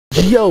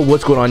Yo,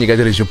 what's going on, you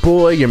guys? It is your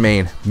boy, your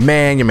main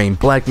man, your main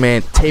black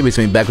man,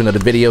 TaviusTV, back with another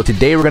video.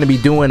 Today we're going to be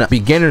doing a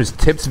beginner's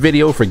tips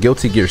video for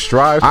Guilty Gear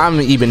Strive. I'm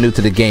even new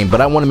to the game,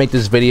 but I want to make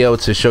this video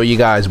to show you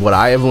guys what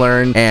I have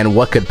learned and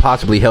what could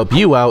possibly help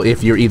you out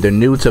if you're either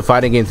new to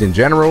fighting games in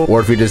general, or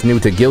if you're just new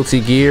to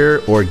Guilty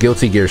Gear or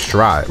Guilty Gear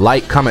Strive.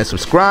 Like, comment,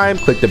 subscribe,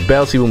 click the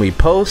bell so when we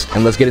post,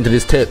 and let's get into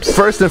these tips.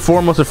 First and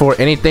foremost, before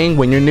anything,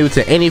 when you're new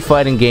to any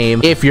fighting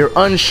game, if you're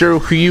unsure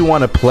who you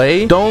want to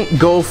play, don't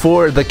go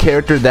for the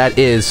character that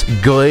is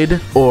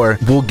good or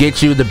will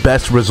get you the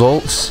best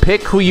results.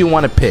 Pick who you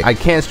want to pick. I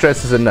can't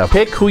stress this enough.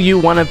 Pick who you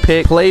want to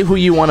pick. Play who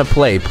you want to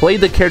play. Play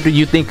the character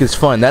you think is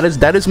fun. That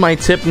is my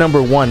tip number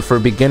one for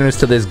beginners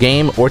to this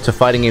game or to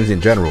fighting games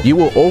in general. You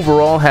will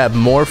overall have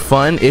more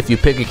fun if you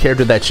pick a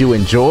character that you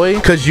enjoy,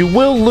 because you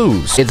will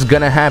lose. It's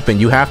gonna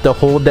happen. You have to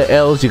hold the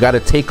L's. You got to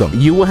take them.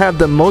 You will have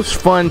the most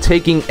fun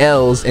taking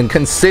L's and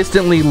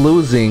consistently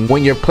losing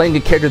when you're playing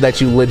a character that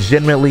you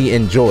legitimately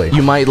enjoy.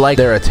 You might like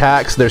their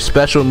attacks, their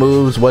special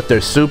moves, what their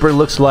super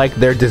looks like,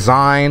 their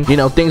design, you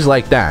know, things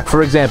like that.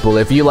 For example,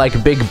 if you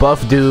like big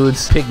buff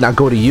dudes, pick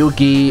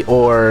Nagoto-Yuki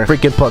or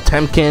freaking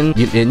Potemkin.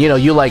 And you know,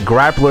 you like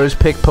grapplers,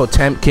 pick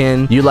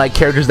Potemkin. You like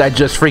characters that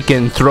just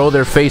freaking throw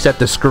their face at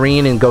the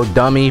screen and go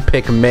dummy,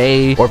 pick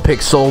Mei or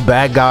pick Soul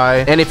Bad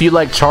Guy. And if you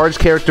like charge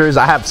characters,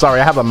 I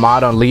have a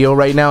mod on Leo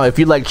right now. If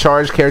you like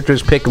charge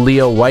characters, pick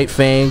Leo White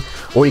Fang.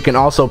 Or you can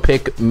also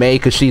pick Mei,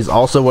 because she's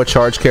also a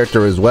charge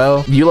character as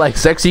well. You like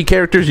sexy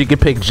characters, you can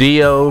pick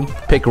Gio,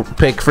 pick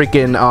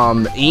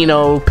freaking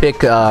Ino, pick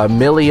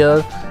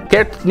Milia.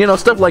 You know,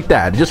 stuff like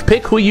that. Just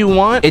pick who you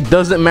want. It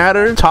doesn't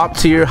matter. Top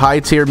tier, high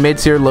tier, mid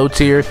tier, low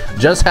tier.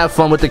 Just have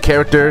fun with the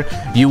character.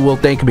 You will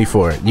thank me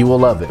for it. You will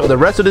love it. So the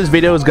rest of this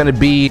video is going to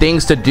be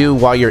things to do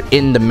while you're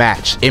in the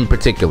match in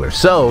particular.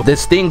 So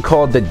this thing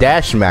called the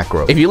dash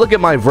macro. If you look at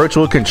my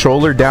virtual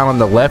controller down on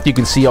the left, you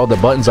can see all the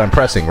buttons I'm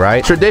pressing,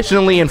 right?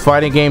 Traditionally in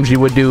fighting games, you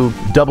would do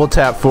double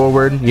tap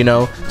forward, you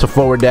know, to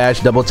forward dash,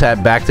 double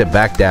tap back to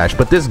back dash.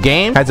 But this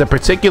game has a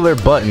particular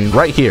button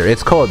right here.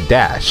 It's called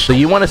dash. So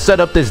you want to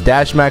set up this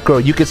dash macro.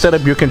 You can set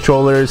up your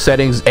controller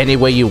settings any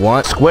way you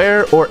want.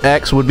 Square or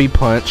X would be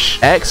punch.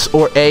 X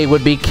or A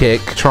would be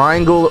kick.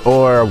 Triangle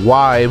or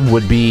Y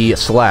would be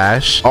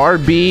slash.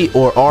 RB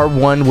or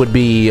R1 would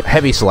be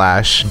heavy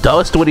slash.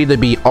 Dust would either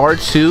be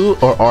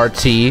R2 or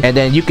RT. And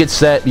then you could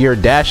set your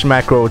dash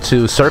macro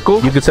to circle.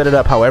 You can set it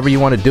up however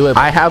you want to do it.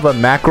 I have a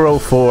macro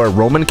for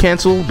Roman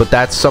cancel, but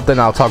that's something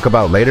I'll talk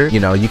about later. You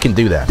know, you can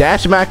do that.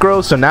 Dash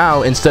macro, so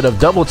now instead of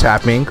double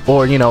tapping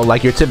or, you know,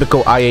 like your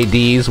typical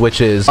IADs,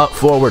 which is up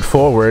forward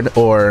forward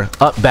or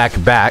up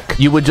back back,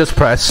 you would just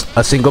press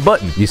a single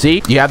button. You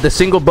see, you have the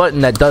single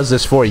button that does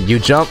this for you. You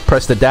jump,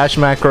 press the dash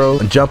macro,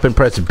 jump and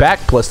press back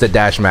plus the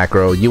dash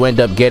macro. You end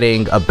up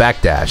getting a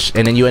back dash,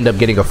 and then you end up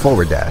getting a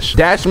forward dash.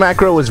 Dash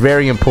macro is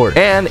very important,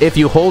 and if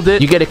you hold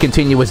it, you get a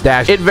continuous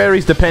dash. It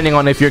varies depending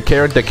on if the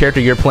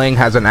character you're playing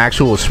has an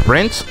actual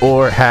sprint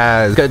or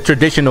has a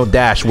traditional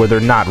dash where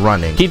they're not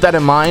running. Keep that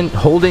in mind.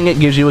 Holding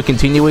it gives you a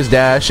continuous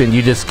dash, and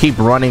you just keep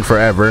running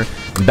forever.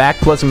 Back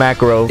plus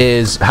macro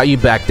is how you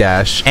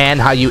backdash and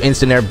how you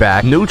instant air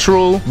back.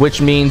 Neutral,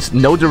 which means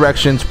no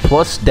directions,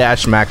 plus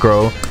dash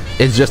macro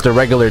is just a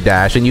regular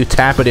dash, and you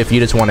tap it if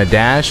you just want to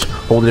dash,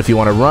 hold it if you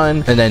want to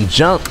run, and then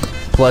jump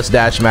plus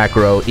dash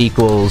macro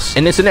equals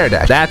an instant air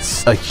dash.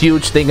 That's a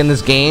huge thing in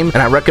this game, and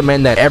I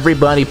recommend that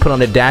everybody put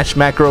on a dash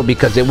macro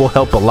because it will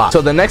help a lot.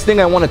 So the next thing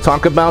I want to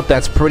talk about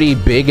that's pretty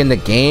big in the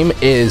game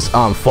is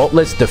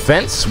faultless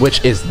defense,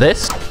 which is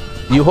this.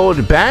 You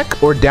hold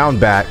back or down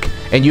back,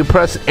 and you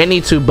press any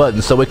two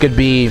buttons, so it could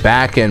be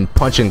back and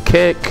punch and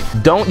kick.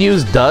 Don't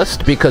use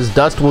dust, because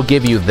dust will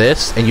give you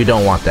this, and you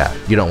don't want that.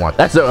 You don't want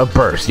that. That's a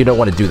burst. You don't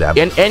want to do that.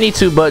 And any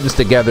two buttons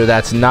together,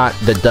 that's not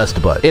the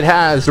dust button. It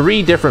has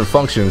 3 different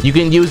functions. You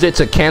can use it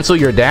to cancel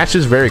your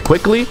dashes very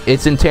quickly.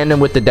 It's in tandem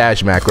with the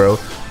dash macro.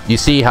 You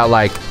see how,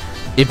 like,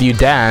 if you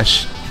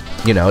dash,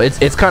 you know,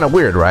 it's kind of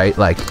weird, right?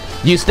 Like,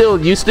 you still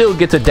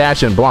get to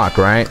dash and block,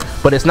 right?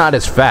 But it's not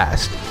as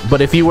fast. But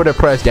if you were to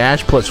press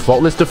dash plus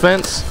faultless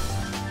defense,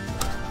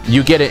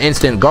 you get an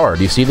instant guard.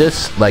 You see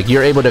this? Like,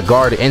 you're able to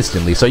guard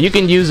instantly. So you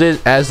can use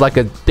it as like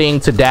a thing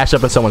to dash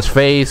up in someone's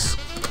face,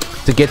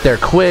 to get there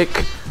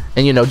quick,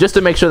 and, you know, just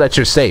to make sure that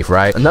you're safe,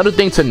 right? Another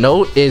thing to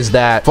note is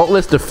that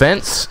faultless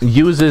defense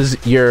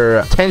uses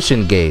your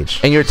tension gauge,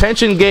 and your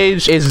tension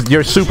gauge is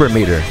your super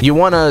meter. You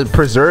want to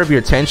preserve your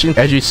tension.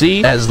 As you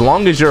see, as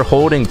long as you're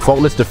holding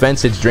faultless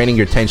defense, it's draining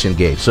your tension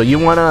gauge. So you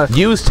want to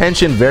use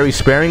tension very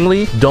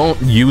sparingly. Don't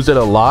use it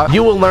a lot.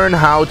 You will learn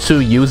how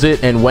to use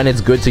it and when it's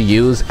good to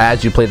use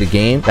as you play the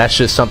game. That's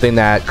just something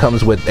that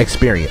comes with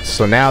experience.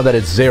 So now that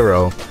it's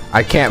 0,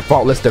 I can't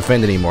faultless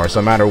defend anymore.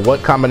 So no matter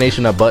what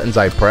combination of buttons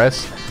I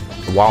press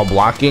while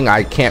blocking,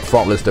 I can't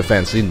faultless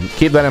defense.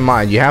 Keep that in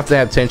mind. You have to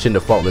have tension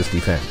to faultless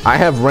defense. I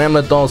have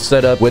Ramlethal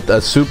set up with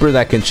a super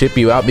that can chip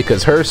you out,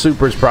 because her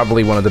super is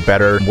probably one of the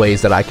better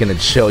ways that I can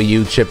show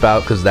you chip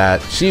out, because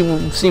that she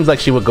seems like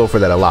she would go for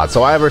that a lot.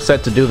 So I have her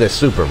set to do this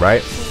super,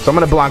 right? So I'm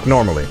gonna block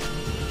normally.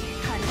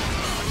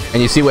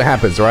 and you see what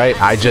happens, right?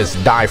 I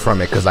just die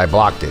from it because I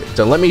blocked it.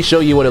 So let me show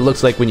you what it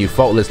looks like when you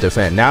faultless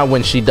defend. Now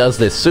when she does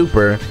this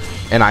super,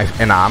 and I'm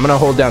gonna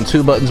hold down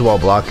 2 buttons while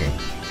blocking.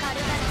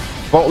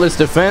 Faultless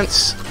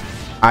defense,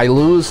 I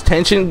lose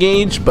tension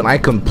gauge, but I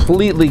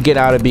completely get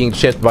out of being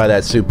chipped by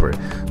that super.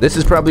 This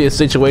is probably a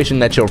situation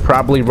that you'll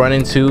probably run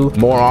into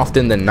more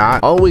often than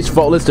not. Always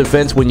faultless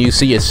defense when you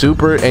see a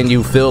super and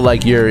you feel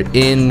like you're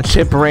in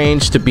chip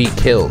range to be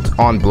killed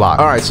on block.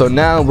 Alright, so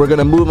now we're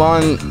gonna move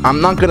on. I'm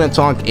not gonna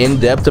talk in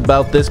depth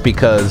about this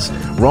because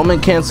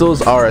Roman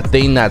cancels are a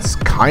thing that's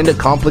kind of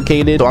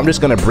complicated, so I'm just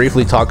gonna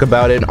briefly talk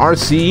about it.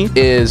 RC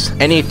is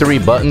any 3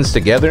 buttons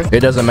together. It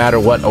doesn't matter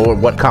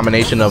what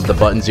combination of the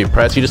buttons you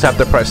press. You just have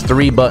to press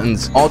 3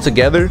 buttons all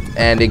together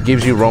and it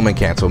gives you Roman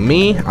cancel.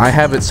 Me, I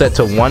have it set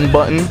to 1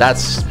 button.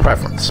 That's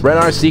preference. Red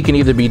RC can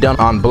either be done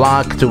on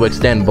block to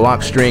extend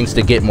block strings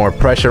to get more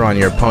pressure on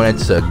your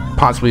opponents to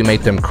possibly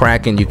make them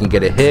crack and you can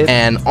get a hit,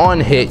 and on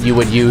hit you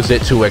would use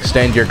it to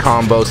extend your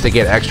combos to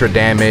get extra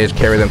damage,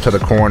 carry them to the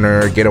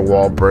corner, get a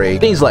wall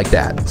break, things like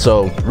that.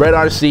 So red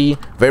RC,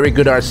 very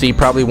good RC,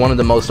 probably one of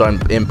the most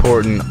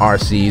important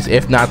RCs,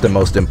 if not the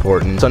most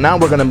important. So now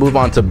we're gonna move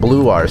on to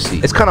blue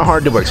RC. It's kind of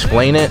hard to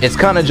explain it. It's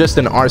kind of just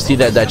an RC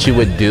that you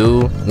would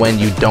do when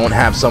you don't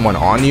have someone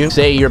on you.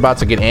 Say you're about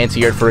to get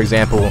anti-aired, for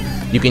example,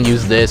 you can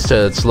use this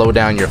to slow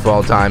down your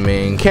fall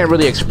timing. Can't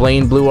really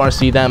explain blue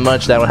RC that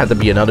much. That would have to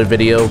be another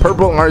video.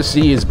 Purple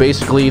RC is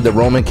basically the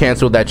Roman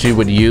cancel that you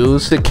would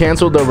use to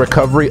cancel the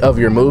recovery of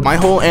your move. My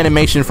whole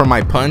animation for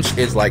my punch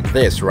is like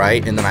this,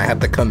 right? And then I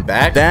have to come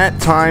back. That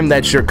time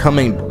that you're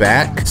coming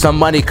back,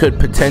 somebody could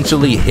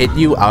potentially hit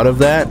you out of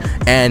that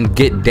and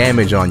get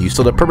damage on you.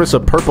 So the purpose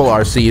of purple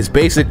RC is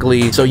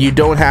basically so you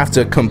don't have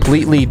to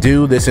completely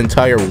do this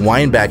entire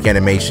wind back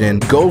animation.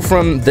 Go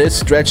from this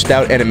stretched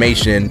out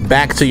animation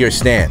back to your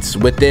stance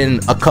within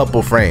a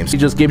couple frames. It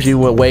just gives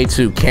you a way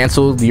to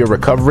cancel your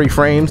recovery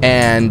frames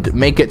and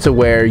make it to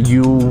where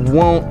you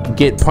won't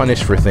get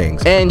punished for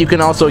things. And you can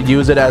also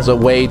use it as a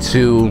way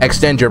to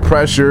extend your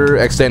pressure,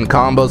 extend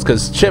combos,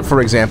 because Chip,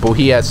 for example,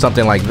 he has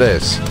something like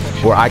this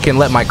where I can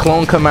let my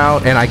clone come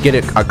out and I get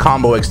a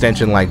combo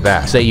extension like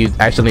that. Say you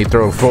actually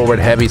throw forward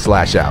heavy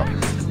slash out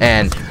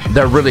and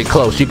they're really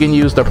close. You can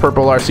use the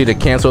purple RC to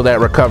cancel that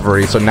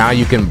recovery, so now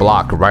you can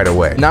block right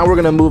away. Now we're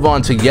gonna move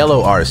on to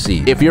yellow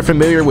RC. If you're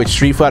familiar with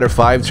Street Fighter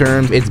V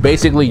terms, it's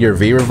basically your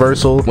V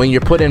reversal. When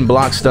you're put in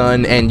block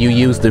stun and you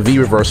use the V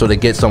reversal to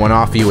get someone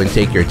off you and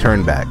take your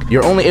turn back.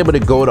 You're only able to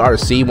go to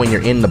RC when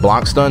you're in the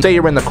block stun. Say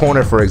you're in the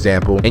corner, for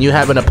example, and you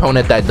have an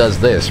opponent that does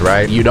this,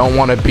 right? You don't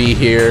want to be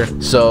here,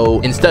 so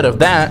instead of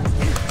that,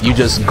 you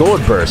just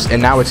gold burst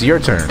and now it's your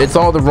turn. It's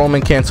all the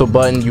Roman cancel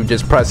button. You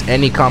just press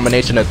any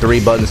combination of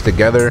 3 buttons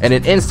together and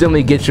it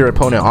instantly gets your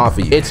opponent off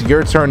you. It's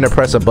your turn to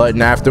press a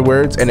button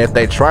afterwards, and if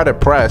they try to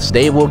press,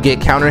 they will get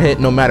counter hit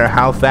no matter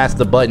how fast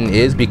the button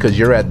is because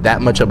you're at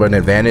that much of an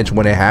advantage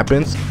when it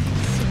happens.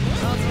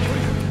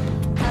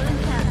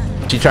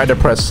 She tried to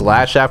press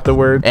slash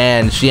afterward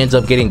and she ends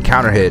up getting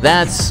counter hit.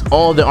 That's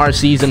all the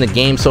RCs in the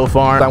game so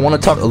far. I want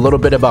to talk a little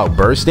bit about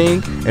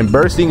bursting, and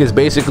bursting is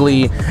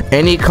basically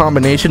any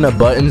combination of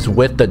buttons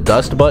with the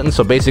dust button.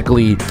 So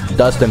basically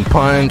dust and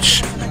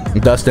punch,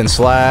 dust and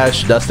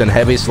slash, dust and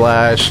heavy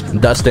slash,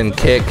 dust and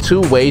kick.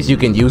 2 ways you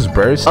can use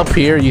burst. Up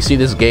here you see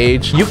this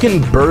gauge. You can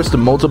burst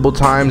multiple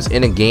times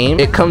in a game.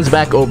 It comes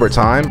back over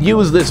time.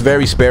 Use this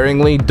very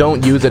sparingly.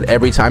 Don't use it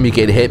every time you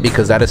get hit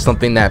because that is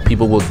something that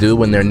people will do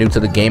when they're new to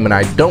the game, and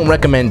I don't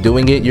recommend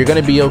doing it. You're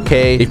gonna be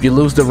okay. If you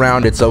lose the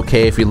round, it's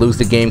okay. If you lose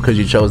the game because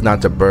you chose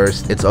not to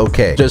burst, it's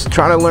okay. Just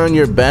try to learn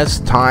your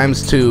best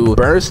times to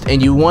burst,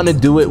 and you want to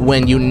do it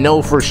when you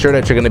know for sure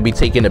that you're gonna be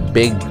taking a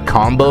big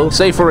combo.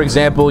 Say for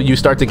example you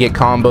start to get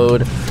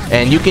comboed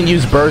and you can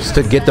use burst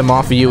to get them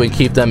off of you and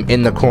keep them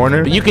in the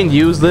corner. You can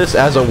use this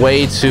as a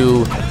way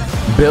to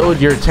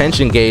build your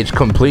tension gauge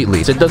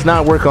completely. So it does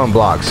not work on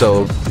block,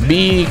 so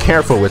be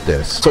careful with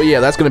this. So yeah,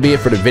 that's gonna be it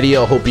for the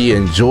video. Hope you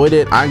enjoyed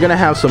it. I'm gonna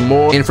have some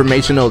more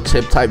informational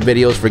tip type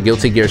videos for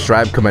Guilty Gear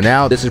Strive coming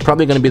out. This is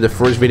probably gonna be the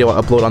first video I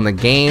upload on the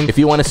game. If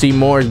you want to see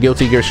more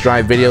Guilty Gear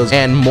Strive videos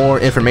and more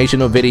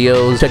informational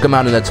videos, check them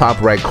out in the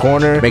top right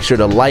corner. Make sure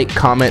to like,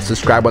 comment,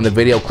 subscribe on the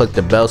video, click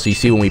the bell so you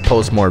see when we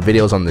post more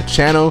videos on the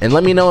channel, and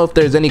let me know if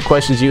there's any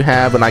questions you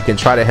have and I can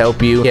try to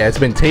help you. Yeah, it's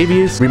been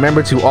Tavius.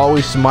 Remember to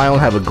always smile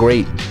and have a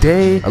great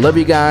day. I love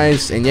you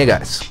guys, and yeah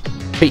guys,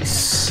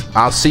 peace.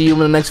 I'll see you in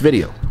the next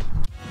video.